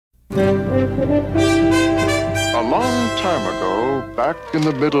A long time ago, back in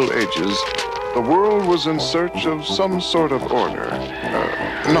the Middle Ages, the world was in search of some sort of order.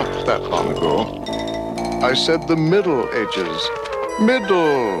 Not that long ago. I said the Middle Ages.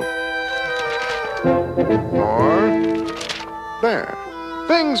 Middle. Or there.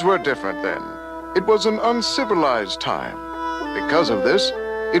 Things were different then. It was an uncivilized time. Because of this,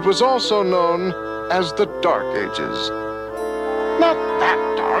 it was also known as the Dark Ages. Not that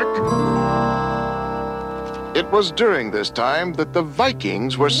dark. It was during this time that the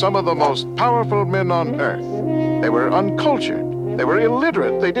Vikings were some of the most powerful men on Earth. They were uncultured. They were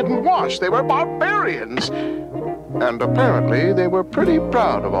illiterate. They didn't wash. They were barbarians. And apparently, they were pretty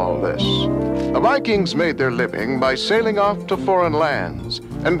proud of all this. The Vikings made their living by sailing off to foreign lands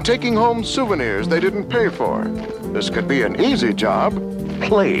and taking home souvenirs they didn't pay for. This could be an easy job.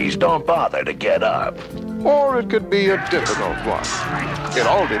 Please don't bother to get up. Or it could be a difficult one. It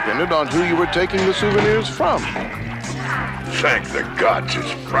all depended on who you were taking the souvenirs from. Thank the gods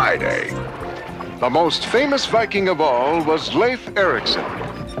it's Friday. The most famous Viking of all was Leif Erikson.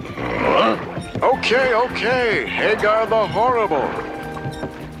 Huh? Okay, Hagar the Horrible.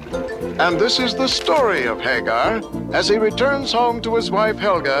 And this is the story of Hagar as he returns home to his wife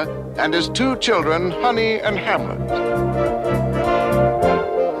Helga and his two children, Honey and Hamlet.